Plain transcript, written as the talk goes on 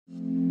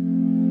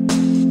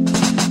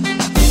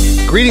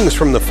Greetings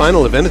from the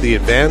final event of the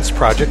Advanced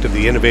Project of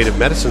the Innovative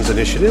Medicines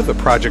Initiative, a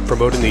project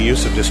promoting the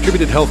use of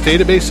distributed health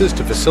databases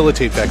to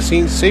facilitate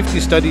vaccine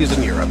safety studies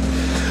in Europe.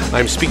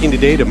 I'm speaking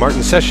today to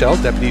Martin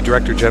Seychell, Deputy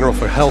Director General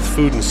for Health,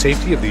 Food and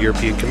Safety of the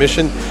European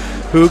Commission,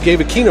 who gave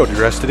a keynote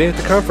address today at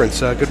the conference.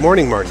 Good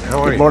morning, Martin.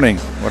 How are you? Good morning.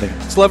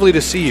 It's lovely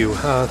to see you.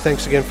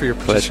 Thanks again for your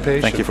participation.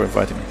 Pleasure. Thank you for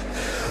inviting me.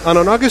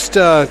 On August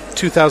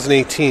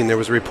 2018, there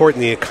was a report in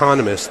The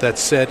Economist that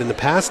said in the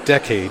past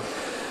decade,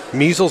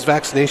 measles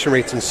vaccination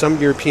rates in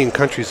some European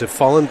countries have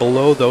fallen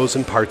below those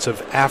in parts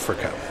of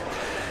Africa.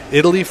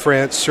 Italy,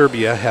 France,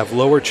 Serbia have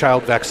lower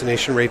child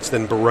vaccination rates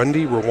than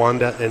Burundi,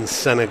 Rwanda, and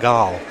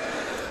Senegal.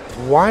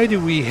 Why do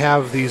we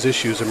have these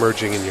issues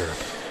emerging in Europe?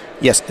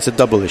 Yes, it's a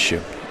double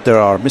issue. There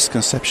are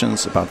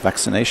misconceptions about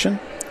vaccination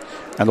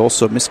and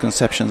also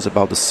misconceptions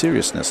about the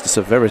seriousness, the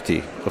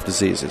severity of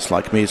diseases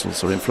like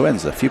measles or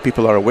influenza. Few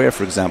people are aware,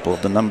 for example,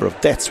 of the number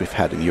of deaths we've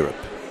had in Europe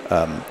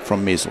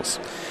from measles.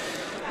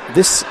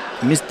 These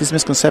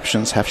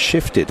misconceptions have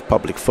shifted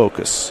public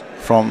focus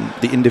from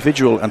the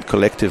individual and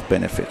collective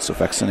benefits of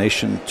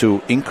vaccination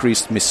to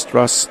increased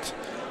mistrust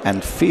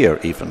and fear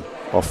even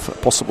of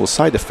possible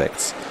side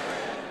effects.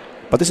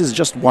 But this is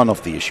just one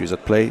of the issues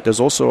at play. There's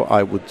also,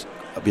 I would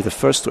be the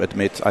first to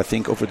admit, I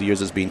think over the years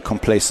there's been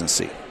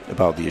complacency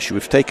about the issue.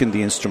 We've taken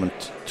the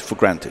instrument for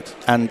granted.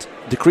 And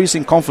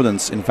decreasing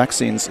confidence in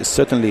vaccines is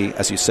certainly,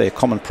 as you say, a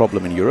common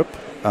problem in Europe.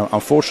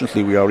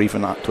 Unfortunately, we are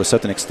even, to a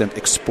certain extent,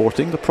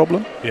 exporting the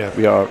problem. Yeah.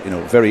 We are,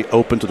 very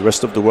open to the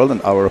rest of the world, and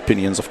our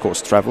opinions, of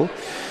course, travel.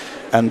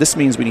 And this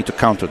means we need to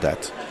counter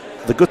that.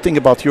 The good thing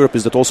about Europe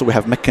is that also we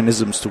have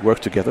mechanisms to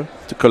work together,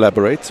 to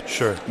collaborate.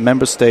 Sure.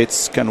 Member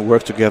states can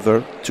work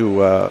together to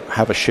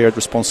have a shared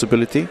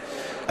responsibility.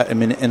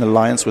 In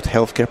alliance with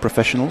healthcare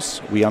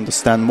professionals, we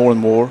understand more and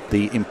more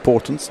the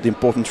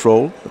important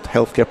role that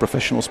healthcare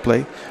professionals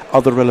play,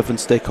 other relevant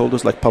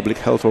stakeholders like public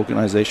health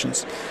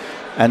organizations.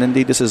 And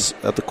indeed, this is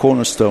at the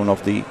cornerstone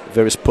of the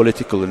various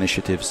political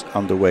initiatives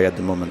underway at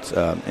the moment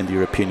in the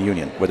European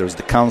Union, whether it's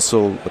the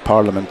Council, the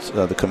Parliament,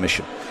 the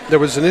Commission. There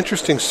was an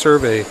interesting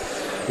survey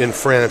in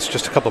France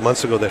just a couple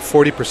months ago that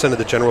 40% of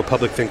the general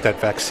public think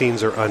that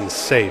vaccines are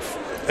unsafe.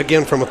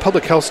 Again, from a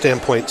public health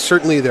standpoint,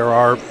 certainly there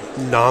are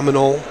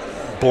nominal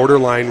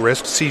borderline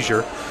risks,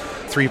 seizure,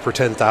 3 per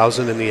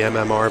 10,000 in the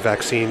MMR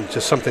vaccine,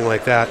 just something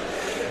like that.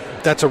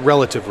 That's a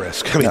relative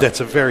risk. I mean,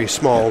 that's a very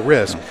small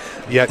risk.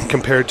 Yet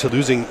compared to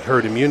losing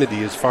herd immunity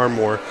is far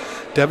more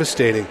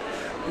devastating.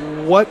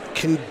 What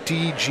can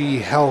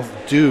DG Health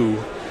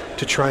do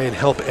to try and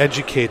help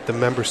educate the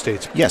member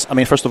states? Yes,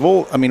 first of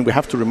all, we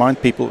have to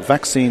remind people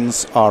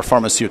vaccines are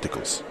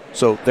pharmaceuticals.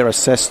 So they're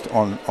assessed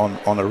on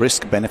a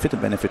risk-benefit, a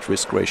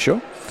benefit-risk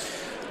ratio.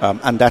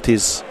 And that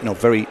is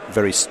very,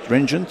 very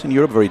stringent in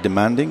Europe, very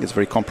demanding, it's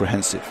very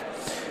comprehensive.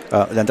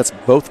 And that's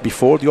both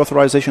before the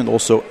authorization and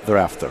also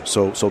thereafter.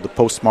 So the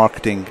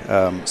post-marketing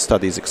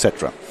studies,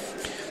 etc.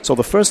 So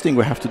the first thing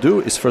we have to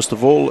do is, first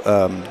of all,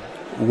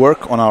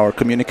 work on our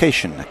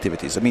communication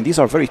activities. These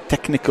are very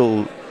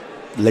technical,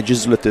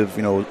 legislative,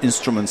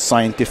 instruments,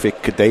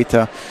 scientific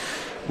data,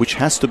 which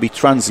has to be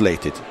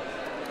translated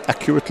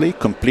accurately,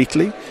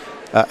 completely,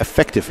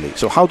 effectively.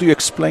 So how do you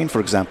explain, for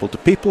example, to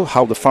people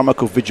how the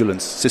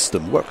pharmacovigilance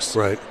system works?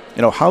 Right.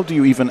 How do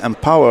you even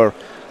empower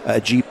a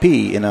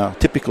GP in a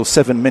typical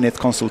 7-minute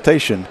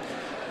consultation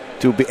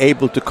to be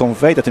able to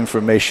convey that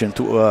information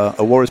to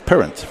a worried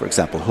parent, for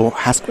example, who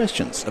has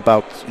questions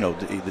about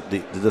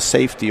the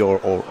safety or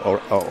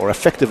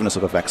effectiveness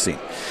of a vaccine.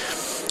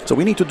 So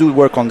we need to do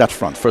work on that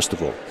front, first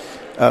of all.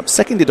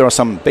 Secondly, there are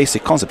some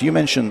basic concepts you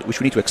mentioned, which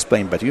we need to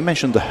explain better. You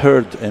mentioned the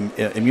herd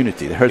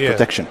immunity, the herd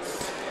protection.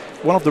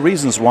 One of the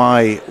reasons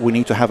why we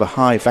need to have a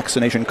high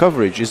vaccination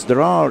coverage is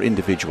there are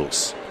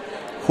individuals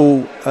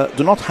who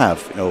do not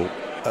have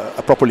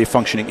a properly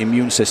functioning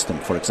immune system,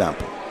 for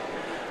example.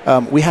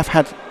 We have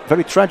had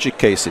very tragic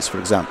cases, for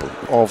example,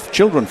 of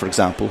children, for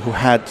example, who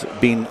had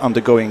been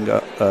undergoing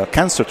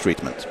cancer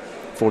treatment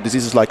for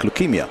diseases like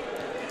leukemia.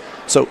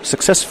 So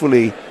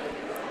successfully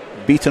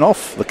beaten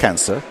off the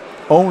cancer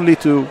only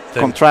to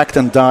contract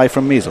and die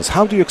from measles.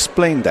 How do you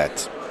explain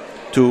that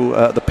to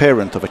the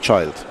parent of a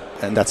child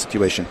in that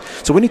situation?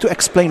 So we need to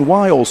explain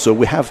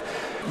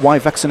why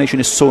vaccination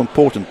is so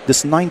important.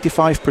 This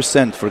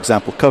 95%, for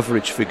example,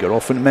 coverage figure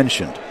often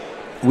mentioned.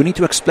 We need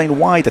to explain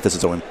why that is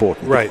so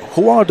important. Right.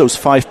 Who are those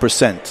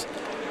 5%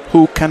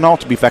 who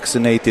cannot be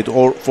vaccinated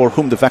or for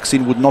whom the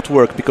vaccine would not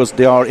work because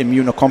they are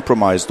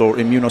immunocompromised or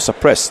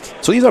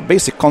immunosuppressed? So these are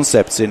basic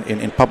concepts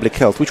in public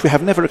health which we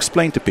have never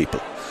explained to people.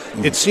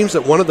 It seems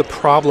that one of the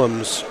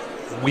problems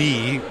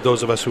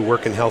those of us who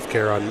work in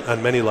healthcare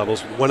on many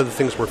levels, one of the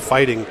things we're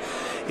fighting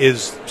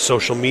is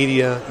social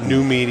media,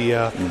 new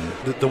media,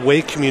 the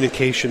way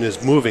communication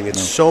is moving. It's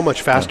so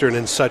much faster and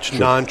in such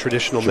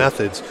non-traditional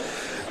methods.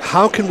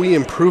 How can we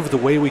improve the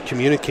way we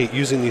communicate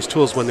using these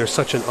tools when there's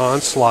such an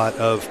onslaught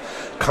of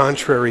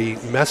contrary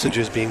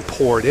messages being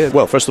poured in?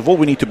 Well, first of all,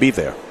 we need to be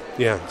there.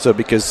 Yeah. So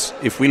because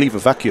if we leave a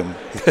vacuum,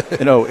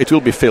 it will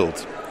be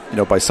filled,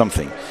 by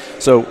something.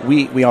 So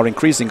we are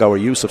increasing our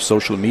use of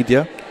social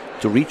media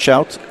to reach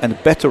out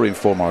and better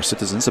inform our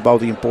citizens about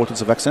the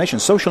importance of vaccination.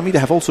 Social media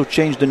have also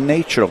changed the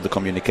nature of the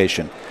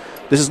communication.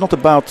 This is not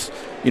about,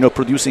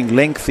 producing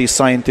lengthy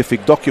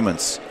scientific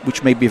documents,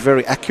 which may be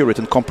very accurate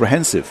and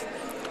comprehensive,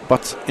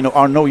 but,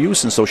 are no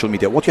use in social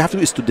media. What you have to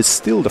do is to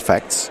distill the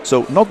facts.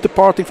 So not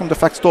departing from the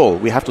facts at all.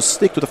 We have to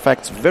stick to the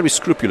facts very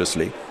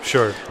scrupulously.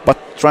 Sure. But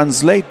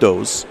translate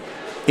those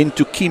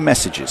into key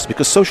messages,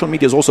 because social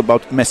media is also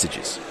about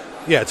messages.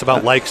 Yeah, it's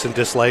about likes and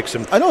dislikes.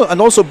 I know,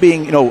 and also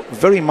being,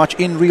 very much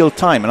in real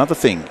time. Another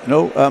thing,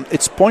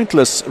 it's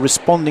pointless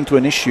responding to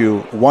an issue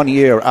 1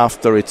 year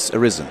after it's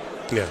arisen.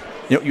 Yeah.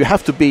 You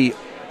have to be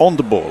on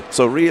the ball,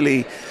 so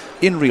really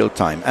in real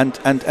time.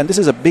 And this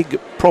is a big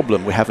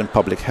problem we have in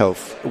public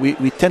health.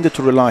 We tended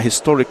to rely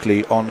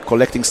historically on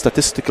collecting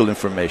statistical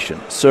information,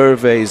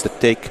 surveys that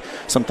take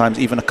sometimes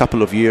even a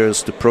couple of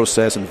years to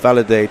process and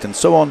validate and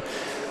so on.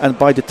 And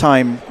by the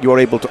time you are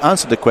able to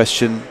answer the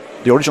question,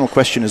 the original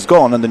question is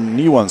gone and the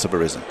new ones have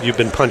arisen. You've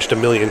been punched 1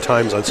 million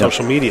times on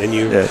social media, and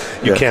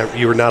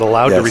you're not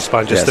allowed to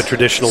respond just the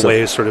traditional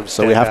ways.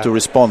 So we have to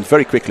respond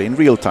very quickly in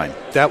real time.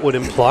 That would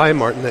imply,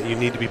 Martin, that you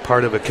need to be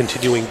part of a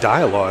continuing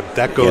dialogue.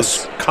 That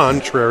goes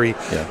contrary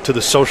to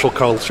the social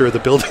culture of the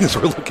buildings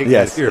we're looking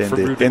at here.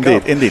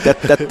 Indeed.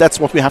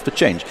 That's what we have to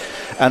change.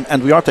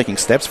 And we are taking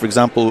steps. For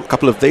example, a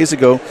couple of days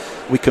ago,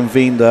 we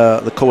convened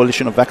the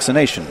Coalition of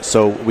Vaccination.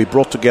 So we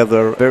brought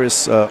together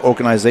various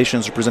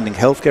organizations representing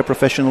healthcare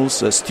professionals,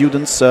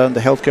 students in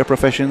the healthcare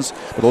professions,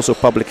 but also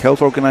public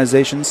health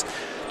organizations,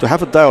 to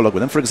have a dialogue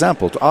with them. For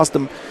example, to ask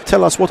them,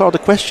 tell us what are the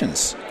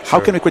questions? How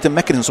can we create a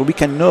mechanism so we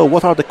can know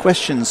what are the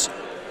questions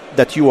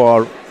that you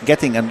are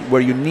getting and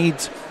where you need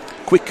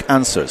quick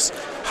answers?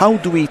 How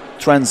do we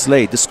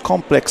translate this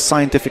complex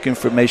scientific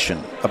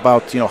information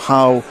about,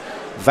 how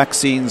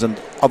vaccines and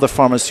other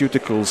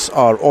pharmaceuticals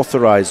are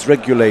authorized,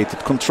 regulated,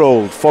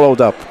 controlled,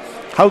 followed up?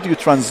 How do you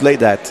translate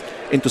that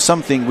into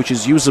something which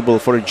is usable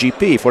for a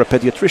GP, for a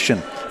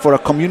pediatrician, for a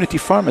community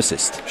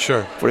pharmacist,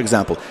 for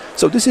example?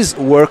 So this is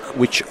work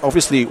which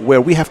obviously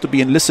where we have to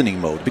be in listening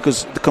mode,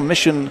 because the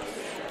Commission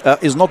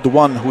is not the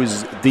one who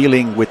is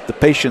dealing with the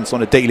patients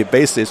on a daily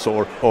basis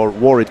or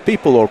worried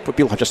people or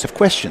people who just have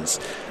questions.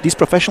 These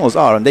professionals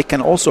are, and they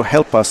can also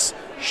help us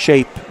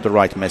shape the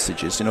right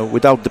messages,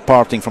 without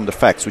departing from the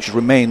facts, which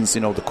remains,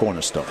 the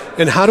cornerstone.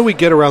 And how do we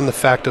get around the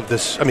fact of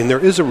this? I mean,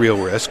 there is a real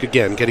risk.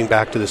 Again, getting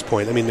back to this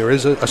point, I mean, there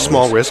is a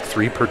small risk,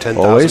 3 per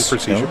 10,000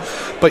 procedure.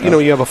 But,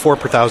 you have a 4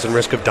 per 1,000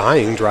 risk of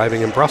dying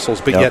driving in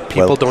Brussels, but yet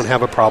people don't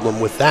have a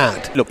problem with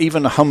that. Look,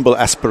 even a humble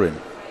aspirin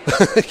of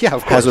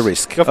course. has a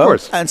risk. Of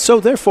course. And so,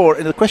 therefore,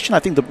 in the question, I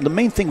think the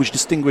main thing which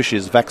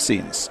distinguishes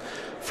vaccines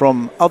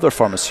from other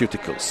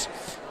pharmaceuticals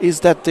is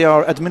that they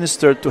are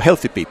administered to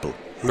healthy people.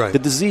 Right. The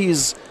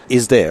disease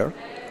is there.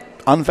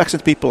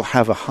 Unvaccinated people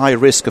have a high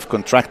risk of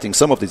contracting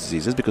some of the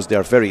diseases because they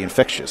are very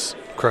infectious,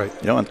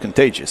 and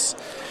contagious.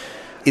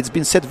 It's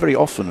been said very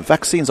often,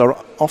 vaccines are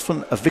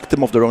often a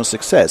victim of their own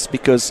success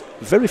because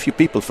very few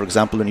people, for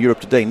example, in Europe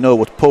today know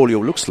what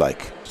polio looks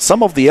like.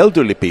 Some of the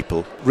elderly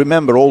people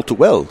remember all too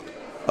well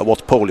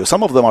what polio.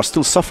 Some of them are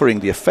still suffering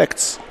the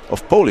effects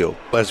of polio.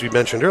 As we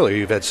mentioned earlier,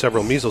 you've had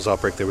several measles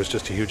outbreaks. There was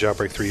just a huge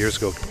outbreak 3 years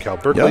ago at Cal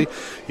Berkeley.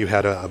 You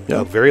had a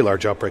very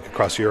large outbreak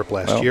across Europe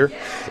last year.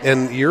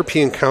 And the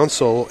European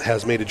Council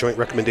has made a joint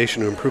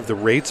recommendation to improve the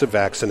rates of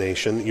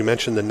vaccination. You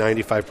mentioned the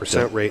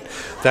 95% rate.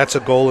 That's a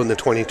goal in the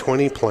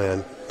 2020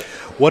 plan.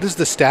 What is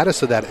the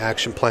status of that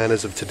action plan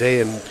as of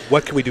today, and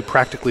what can we do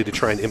practically to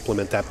try and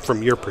implement that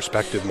from your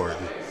perspective,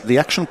 Martin? The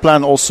action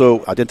plan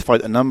also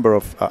identified a number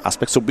of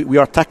aspects. So we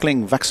are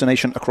tackling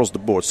vaccination across the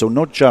board, so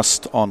not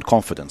just on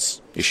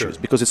confidence issues,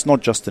 because it's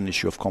not just an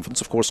issue of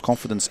confidence. Of course,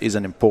 confidence is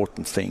an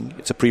important thing.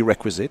 It's a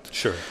prerequisite.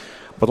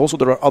 But also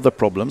there are other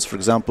problems. For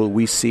example,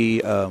 we see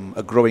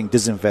a growing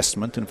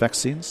disinvestment in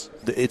vaccines.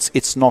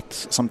 It's not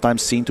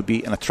sometimes seen to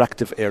be an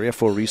attractive area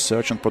for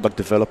research and product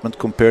development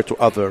compared to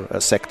other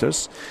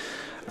sectors.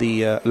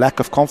 The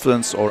lack of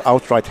confidence or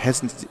outright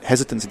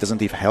hesitancy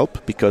doesn't even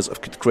help because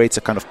it creates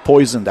a kind of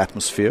poisoned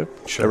atmosphere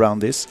around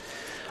this.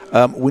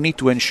 We need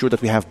to ensure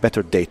that we have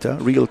better data,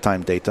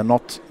 real-time data,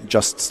 not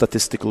just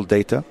statistical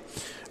data.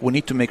 We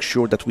need to make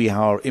sure that we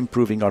are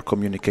improving our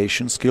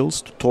communication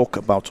skills to talk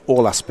about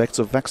all aspects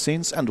of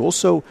vaccines, and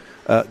also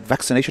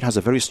vaccination has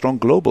a very strong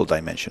global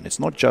dimension. It's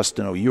not just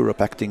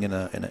Europe acting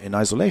in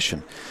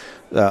isolation.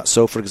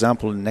 So, for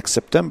example, next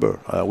September,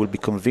 we'll be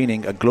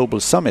convening a global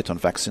summit on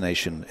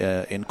vaccination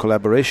in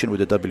collaboration with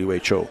the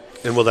WHO.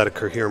 And will that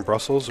occur here in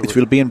Brussels? It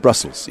will be in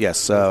Brussels,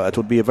 yes. It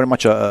will be very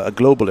much a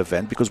global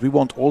event because we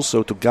want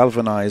also to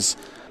galvanize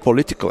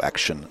political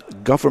action.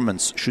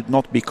 Governments should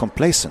not be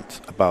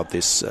complacent about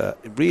this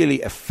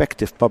really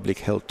effective public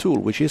health tool,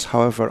 which is,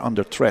 however,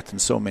 under threat in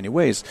so many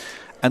ways.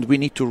 And we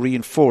need to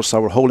reinforce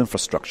our whole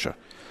infrastructure.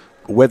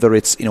 whether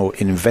it's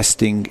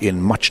investing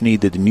in much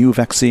needed new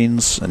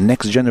vaccines,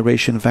 next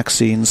generation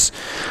vaccines,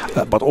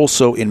 but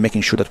also in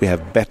making sure that we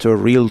have better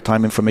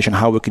real-time information,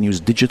 how we can use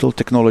digital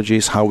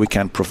technologies, how we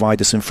can provide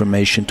this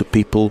information to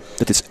people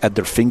that is at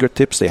their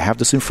fingertips. They have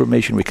this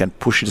information. We can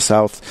push this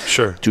out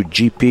to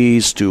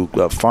GPs, to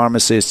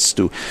pharmacists,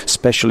 to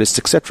specialists,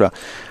 etc.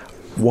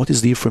 What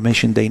is the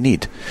information they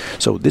need?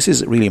 So this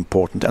is really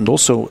important, and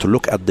also to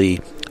look at the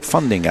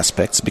funding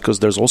aspects, because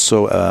there's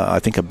also, I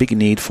think, a big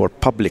need for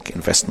public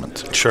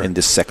investment in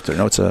this sector.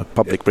 It's a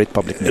great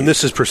public need. And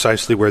this is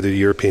precisely where the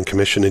European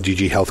Commission and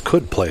DG Health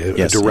could play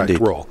a direct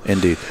role.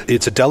 Indeed.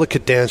 It's a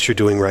delicate dance you're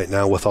doing right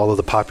now with all of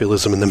the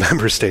populism in the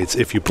member states.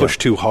 If you push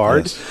too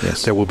hard,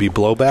 there will be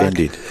blowback.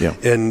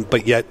 Indeed,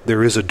 But yet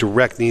there is a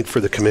direct need for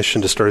the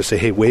Commission to start to say,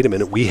 hey, wait a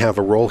minute, we have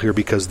a role here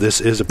because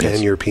this is a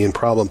pan-European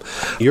problem.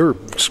 You're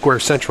square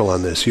central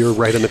on this. You're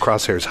right in the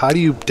crosshairs. How do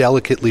you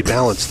delicately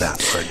balance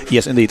that? Right?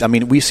 Yes, indeed. I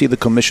mean, we see the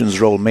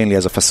Commission's role mainly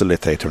as a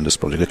facilitator in this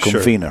project, a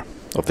convener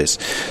of this.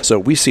 So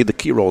we see the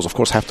key roles, of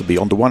course, have to be,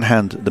 on the one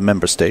hand, the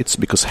member states,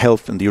 because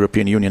health in the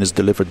European Union is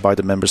delivered by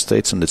the member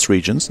states and its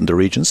regions,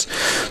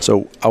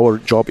 So our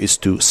job is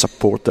to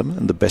support them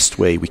in the best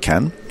way we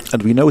can.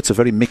 And we know it's a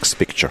very mixed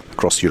picture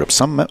across Europe.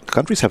 Some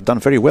countries have done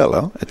very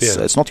well.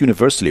 It's not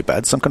universally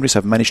bad. Some countries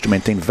have managed to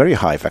maintain very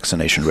high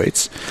vaccination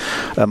rates.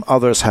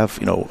 Others have,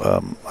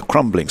 a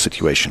crumbling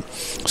situation.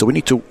 So we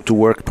need to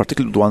work,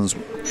 particularly the ones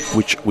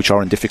which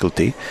are in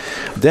difficulty.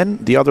 Then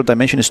the other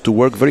dimension is to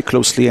work very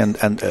closely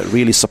and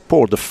really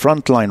support the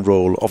frontline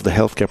role of the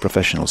healthcare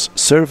professionals.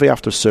 Survey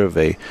after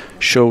survey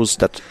shows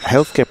that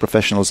healthcare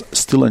professionals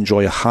still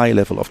enjoy a high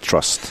level of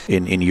trust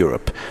in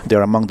Europe. They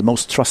are among the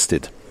most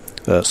trusted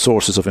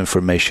sources of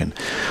information,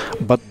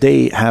 but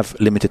they have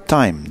limited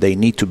time. They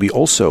need to be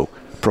also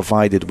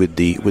provided with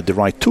the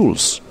right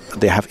tools.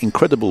 They have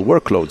incredible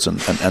workloads and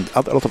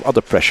a lot of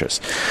other pressures.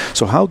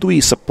 So how do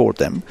we support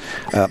them?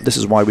 This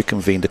is why we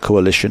convened the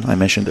coalition I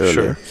mentioned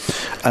earlier,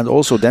 and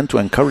also then to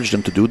encourage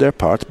them to do their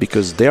part,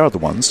 because they are the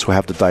ones who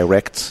have the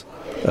direct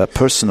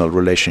personal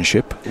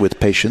relationship with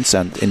patients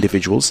and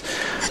individuals.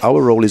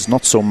 Our role is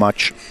not so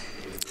much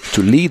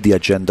to lead the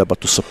agenda,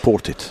 but to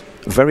support it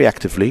very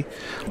actively.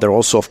 There are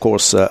also, of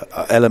course,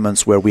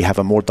 elements where we have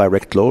a more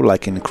direct role,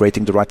 like in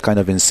creating the right kind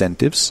of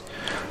incentives,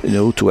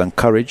 to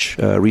encourage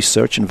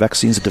research in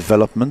vaccines,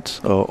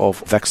 development of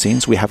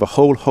vaccines. We have a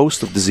whole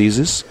host of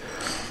diseases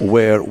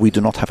where we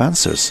do not have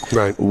answers.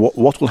 Right.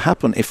 What will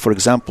happen if, for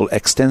example,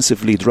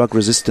 extensively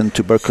drug-resistant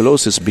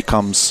tuberculosis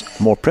becomes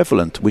more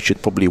prevalent, which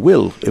it probably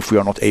will if we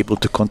are not able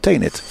to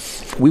contain it?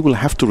 We will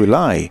have to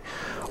rely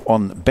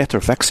on better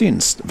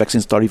vaccines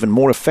that are even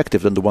more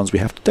effective than the ones we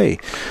have today.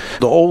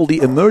 All the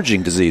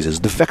emerging diseases,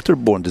 the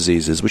vector-borne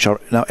diseases, which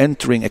are now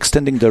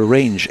extending their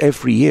range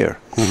every year.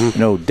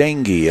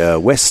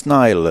 Dengue, West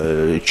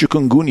Nile,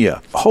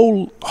 chikungunya, a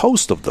whole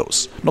host of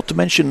those. Not to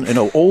mention,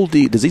 all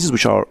the diseases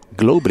which are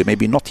globally,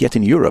 maybe not yet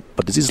in Europe,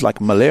 but diseases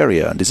like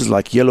malaria, and diseases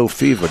like yellow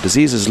fever,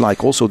 diseases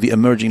like also the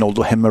emerging,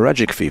 although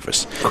hemorrhagic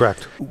fevers.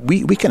 Correct.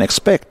 We can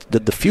expect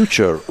that the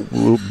future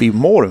will be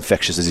more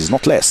infectious disease,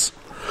 not less.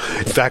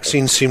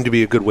 Vaccines seem to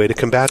be a good way to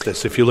combat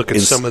this. If you look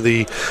at some of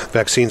the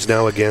vaccines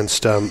now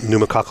against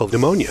pneumococcal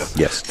pneumonia,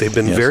 they've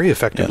been very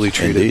effectively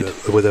treated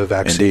with a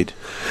vaccine.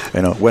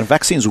 Indeed. When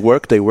vaccines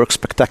work, they work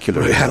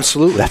spectacularly.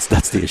 Absolutely.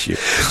 That's the issue.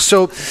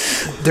 So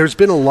there's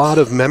been a lot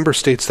of member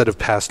states that have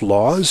passed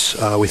laws.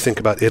 We think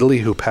about Italy,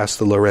 who passed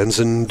the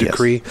Lorenzen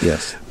decree.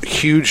 Yes.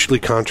 Hugely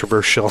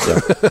controversial.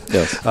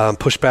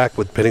 Pushback,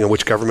 depending on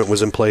which government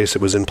was in place.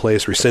 It was in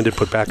place, rescinded,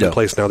 put back in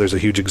place. Now there's a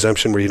huge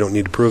exemption where you don't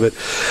need to prove it.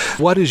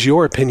 What is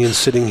your opinion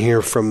sitting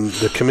here from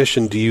the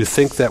Commission? Do you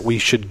think that we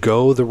should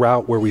go the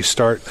route where we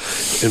start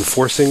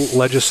enforcing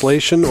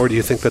legislation, or do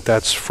you think that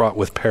that's fraught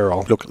with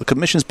peril? Look, the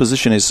Commission's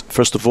position is,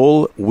 first of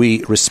all,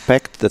 we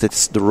respect that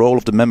it's the role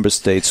of the member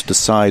states to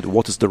decide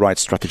what is the right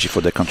strategy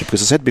for their country.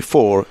 Because as I said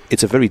before,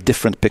 it's a very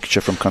different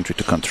picture from country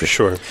to country.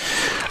 Sure.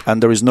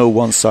 And there is no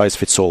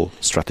one-size-fits-all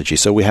strategy.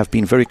 So we have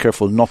been very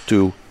careful not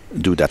to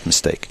do that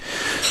mistake.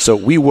 So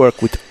we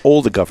work with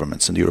all the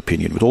governments in the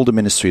European Union, with all the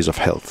ministries of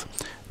health.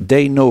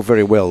 They know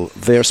very well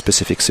their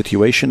specific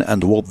situation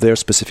and what their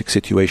specific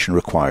situation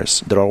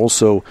requires. There are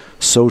also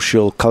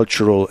social,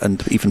 cultural,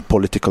 and even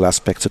political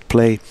aspects at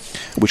play,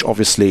 which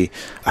obviously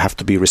have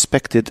to be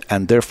respected,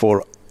 and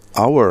therefore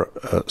our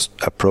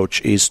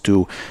approach is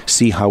to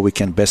see how we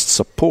can best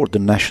support the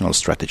national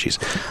strategies.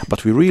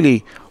 But we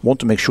really want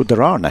to make sure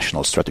there are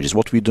national strategies.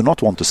 What we do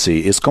not want to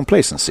see is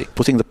complacency.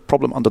 Putting the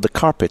problem under the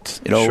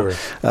carpet,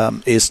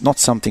 is not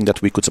something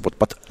that we could support.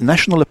 But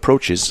national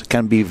approaches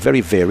can be very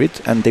varied,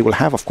 and they will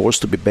have, of course,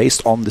 to be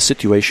based on the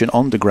situation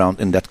on the ground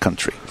in that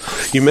country.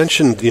 You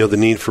mentioned, the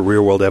need for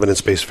real-world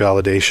evidence-based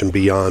validation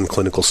beyond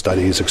clinical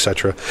studies,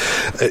 etc.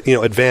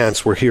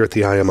 Advance. We're here at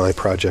the IMI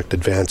project.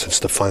 Advance.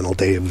 It's the final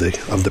day of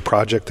the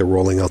project. They're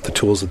rolling out the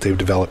tools that they've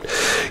developed.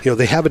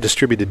 They have a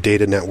distributed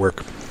data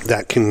network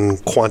that can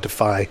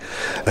quantify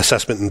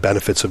assessment and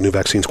benefits of new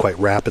vaccines quite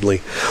rapidly.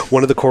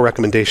 One of the core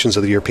recommendations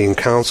of the European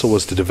Council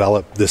was to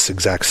develop this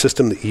exact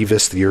system, the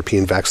EVIS, the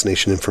European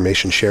Vaccination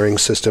Information Sharing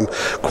System,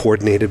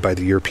 coordinated by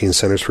the European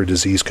Centers for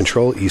Disease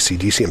Control,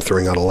 ECDC. I'm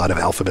throwing out a lot of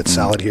alphabet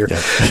salad here.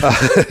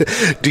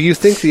 Yeah. Do you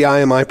think the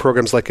IMI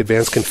programs like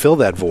Advance can fill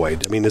that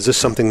void? I mean, is this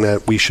something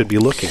that we should be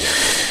looking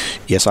at?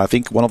 Yes, I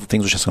think one of the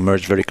things which has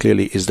emerged very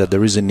clearly is that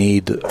there is a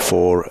need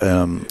for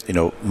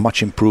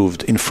much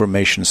improved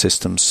information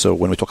systems. So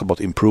when we talk about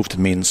improved, it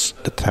means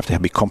that they have to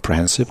be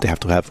comprehensive. They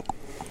have to have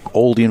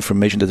all the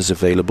information that is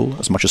available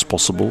as much as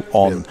possible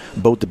on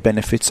both the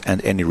benefits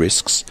and any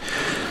risks.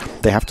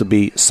 They have to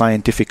be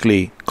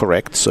scientifically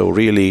correct, so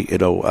really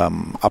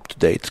up to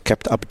date,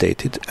 kept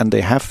updated, and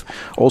they have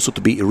also to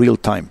be real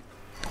time.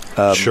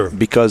 Sure.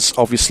 Because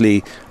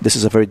obviously this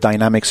is a very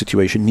dynamic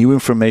situation. New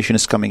information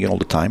is coming in all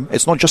the time.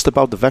 It's not just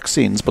about the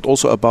vaccines, but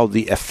also about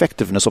the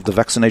effectiveness of the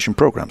vaccination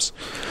programs.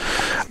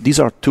 These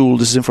are tools,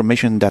 this is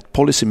information that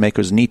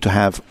policymakers need to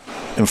have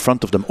in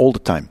front of them all the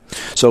time.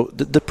 So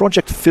the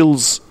project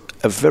fills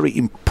a very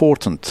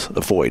important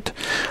void,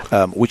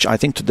 which I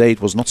think today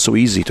it was not so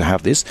easy to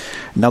have this.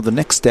 Now the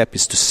next step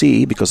is to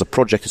see, because a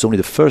project is only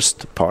the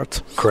first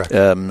part, correct.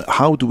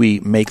 How do we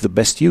make the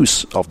best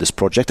use of this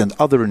project and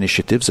other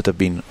initiatives that have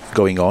been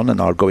going on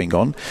and are going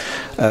on,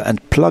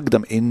 and plug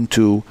them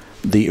into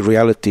the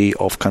reality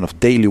of kind of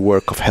daily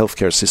work of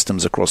healthcare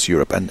systems across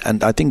Europe.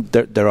 And I think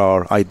there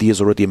are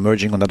ideas already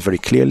emerging on that very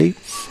clearly.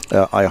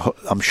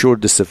 I'm sure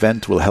this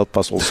event will help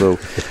us also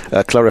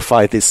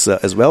clarify this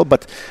as well.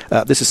 But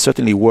this is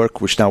certainly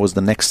work which now is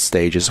the next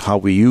stage, is how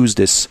we use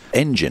this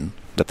engine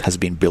that has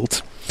been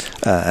built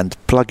and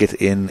plug it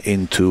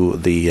into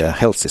the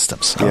health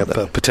systems.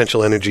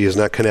 Potential energy is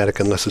not kinetic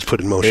unless it's put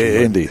in motion.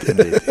 Indeed,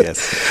 yes.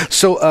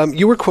 So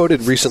you were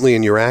quoted recently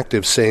in your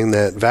active saying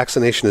that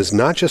vaccination is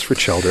not just for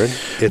children.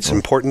 It's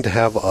important to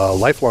have a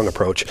lifelong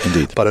approach.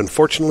 Indeed. But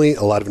unfortunately,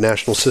 a lot of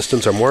national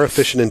systems are more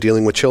efficient in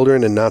dealing with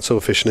children and not so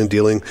efficient in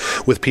dealing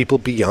with people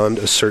beyond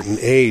a certain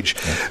age.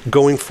 Yeah.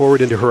 Going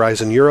forward into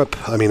Horizon Europe,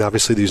 I mean,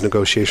 obviously these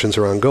negotiations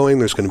are ongoing.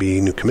 There's going to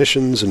be new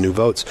commissions and new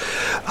votes.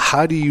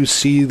 How do you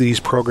see these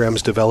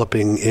programs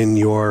developing in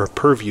your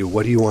purview?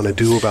 What do you want to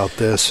do about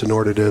this in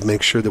order to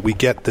make sure that we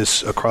get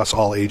this across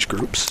all age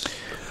groups?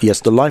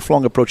 Yes, the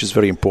lifelong approach is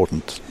very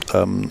important.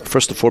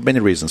 For many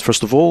reasons.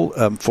 First of all,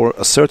 for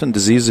certain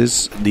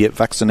diseases, the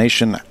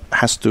vaccination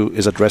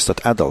is addressed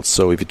at adults.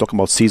 So if you're talking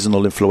about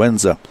seasonal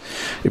influenza,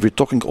 if you're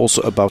talking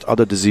also about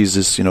other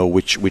diseases,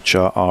 which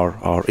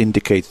are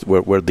indicated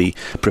where the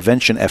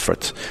prevention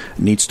effort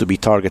needs to be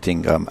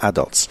targeting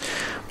adults.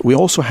 We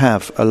also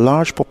have a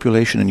large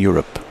population in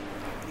Europe,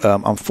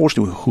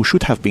 unfortunately, who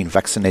should have been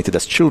vaccinated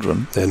as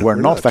children and were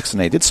not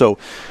vaccinated. So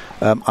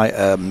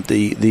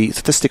the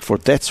statistic for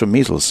deaths from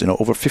measles,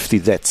 over 50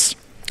 deaths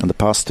in the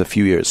past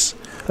few years,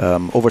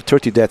 over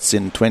 30 deaths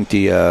in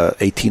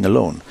 2018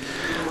 alone.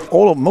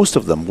 Most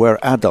of them were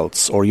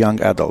adults or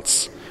young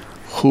adults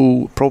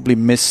who probably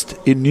missed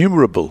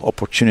innumerable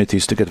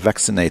opportunities to get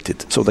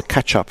vaccinated. So the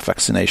catch-up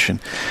vaccination,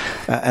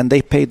 and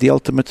they paid the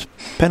ultimate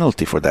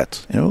penalty for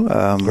that.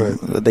 Right.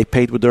 They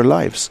paid with their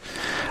lives,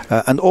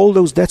 and all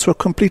those deaths were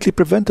completely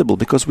preventable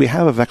because we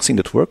have a vaccine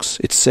that works.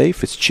 It's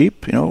safe. It's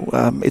cheap.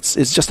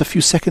 It's just a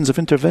few seconds of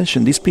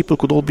intervention. These people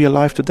could all be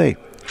alive today.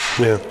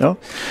 Yeah.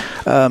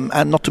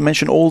 And not to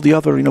mention all the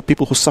other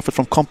people who suffered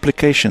from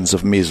complications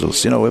of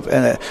measles.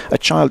 A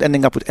child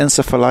ending up with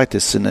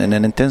encephalitis in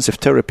an intensive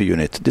therapy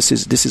unit. This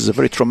is a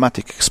very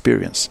traumatic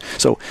experience.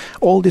 So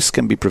all this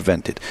can be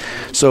prevented.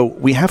 So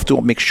we have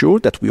to make sure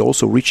that we're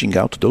also reaching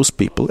out to those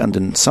people. And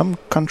in some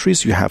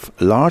countries, you have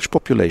large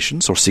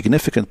populations or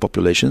significant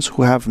populations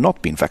who have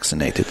not been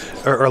vaccinated.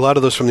 Are a lot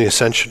of those from the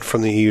ascension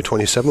from the EU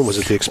 27? Was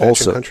it the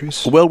expansion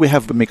countries? Well, we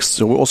have a mix.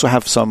 So we also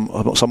have some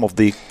of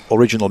the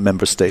original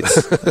member states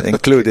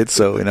included,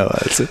 so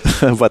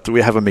but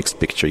we have a mixed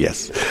picture.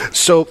 Yes.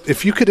 So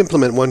if you could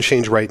implement one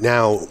change right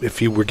now,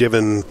 if you were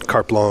given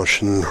carte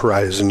blanche in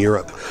Horizon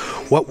Europe,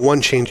 what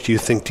one change do you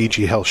think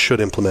DG Health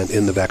should implement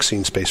in the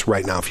vaccine space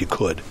right now if you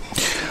could?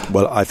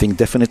 Well, I think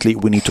definitely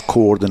we need to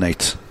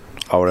coordinate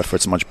our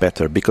efforts much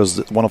better,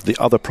 because one of the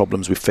other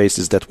problems we face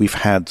is that we've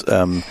had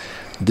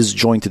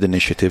disjointed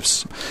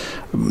initiatives.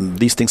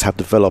 These things have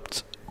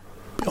developed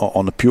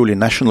on a purely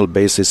national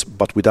basis,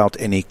 but without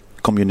any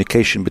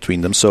communication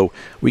between them. So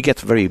we get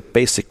very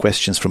basic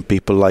questions from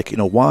people like,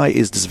 why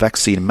is this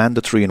vaccine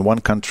mandatory in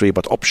one country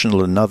but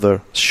optional in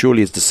another?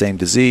 Surely it's the same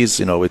disease.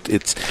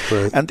 It's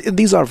right. And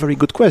these are very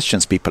good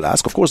questions people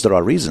ask. Of course, there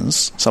are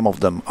reasons. Some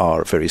of them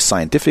are very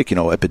scientific,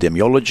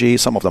 epidemiology.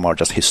 Some of them are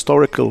just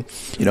historical,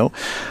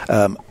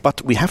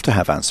 but we have to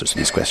have answers to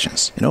these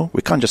questions.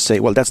 We can't just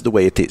say, well, that's the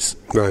way it is.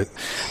 Right.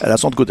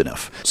 That's not good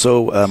enough.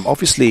 So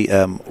obviously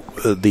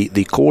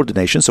the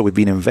coordination, so we've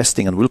been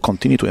investing and will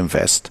continue to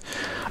invest.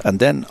 And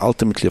then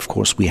ultimately, of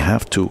course, we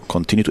have to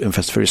continue to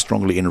invest very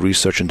strongly in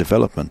research and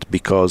development,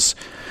 because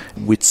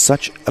with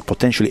such a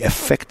potentially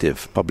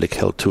effective public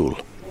health tool,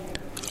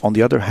 on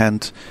the other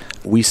hand,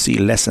 we see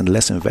less and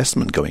less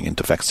investment going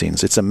into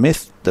vaccines. It's a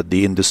myth that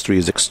the industry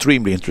is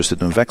extremely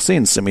interested in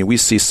vaccines. I mean, we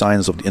see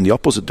signs in the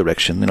opposite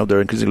direction.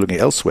 They're increasingly looking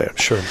elsewhere.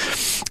 Sure.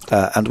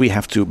 And we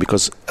have to,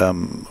 because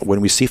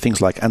when we see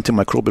things like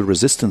antimicrobial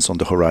resistance on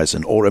the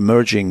horizon, or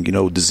emerging,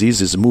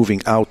 diseases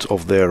moving out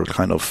of their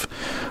kind of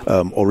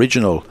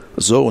original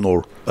zone,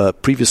 or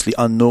previously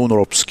unknown or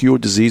obscure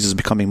diseases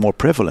becoming more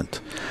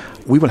prevalent,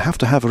 we will have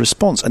to have a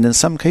response. And in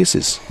some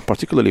cases,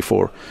 particularly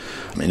for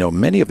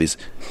many of these,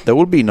 there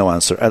will be no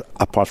answer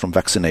apart from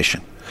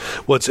vaccination.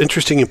 Well, it's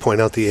interesting you point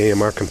out the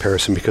AMR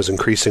comparison, because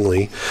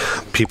increasingly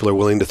people are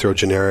willing to throw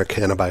generic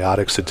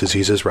antibiotics at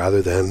diseases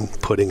rather than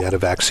putting out a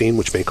vaccine,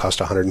 which may cost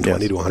 $120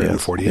 to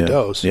 $140 a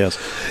dose. Yes.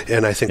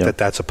 And I think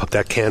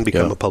that can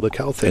become a public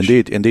health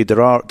issue. Indeed.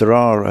 There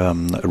are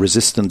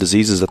resistant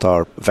diseases that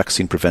are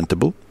vaccine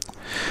preventable.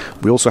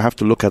 We also have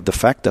to look at the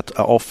fact that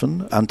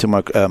often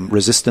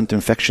resistant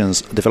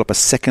infections develop as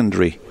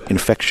secondary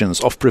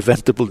infections of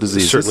preventable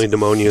diseases. Certainly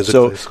pneumonia is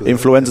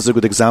influenza is a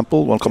good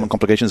example. One common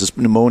complication is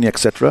pneumonia,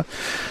 etc.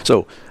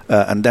 So,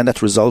 and then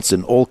that results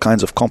in all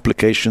kinds of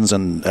complications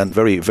and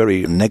very,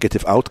 very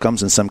negative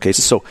outcomes in some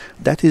cases. So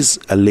that is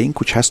a link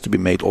which has to be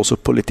made also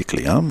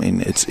politically. I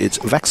mean,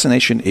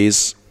 vaccination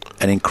is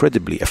an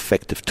incredibly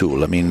effective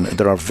tool. I mean,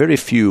 there are very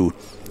few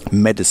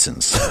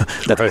medicines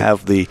that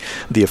have the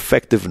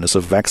effectiveness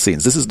of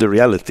vaccines. This is the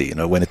reality,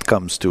 when it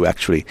comes to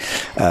actually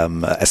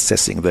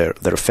assessing their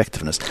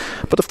effectiveness.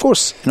 But of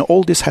course,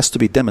 all this has to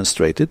be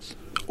demonstrated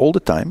all the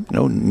time.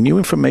 New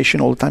information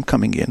all the time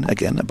coming in,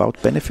 again,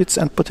 about benefits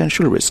and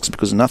potential risks,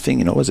 because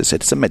nothing, as I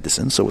said, it's a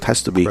medicine, so it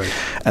has to be,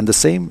 and the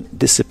same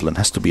discipline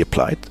has to be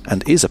applied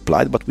and is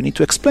applied, but we need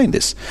to explain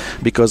this,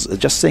 because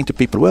just saying to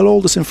people, well,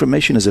 all this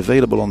information is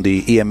available on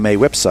the EMA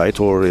website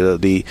or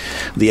the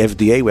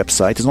FDA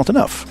website is not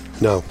enough.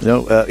 No.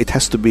 It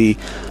has to be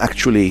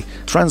actually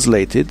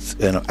translated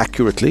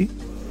accurately,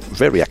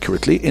 very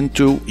accurately,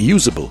 into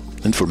usable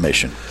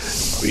information.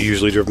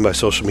 Usually driven by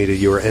social media.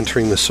 You are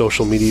entering the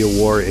social media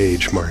war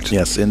age, Mart.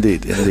 Yes,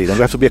 indeed. And we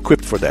have to be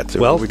equipped for that.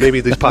 Well,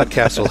 maybe these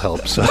podcasts will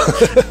help. So.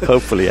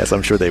 Hopefully, yes,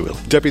 I'm sure they will.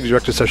 Deputy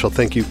Director Seychell,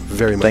 thank you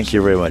very much. Thank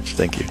you very much.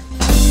 Thank you.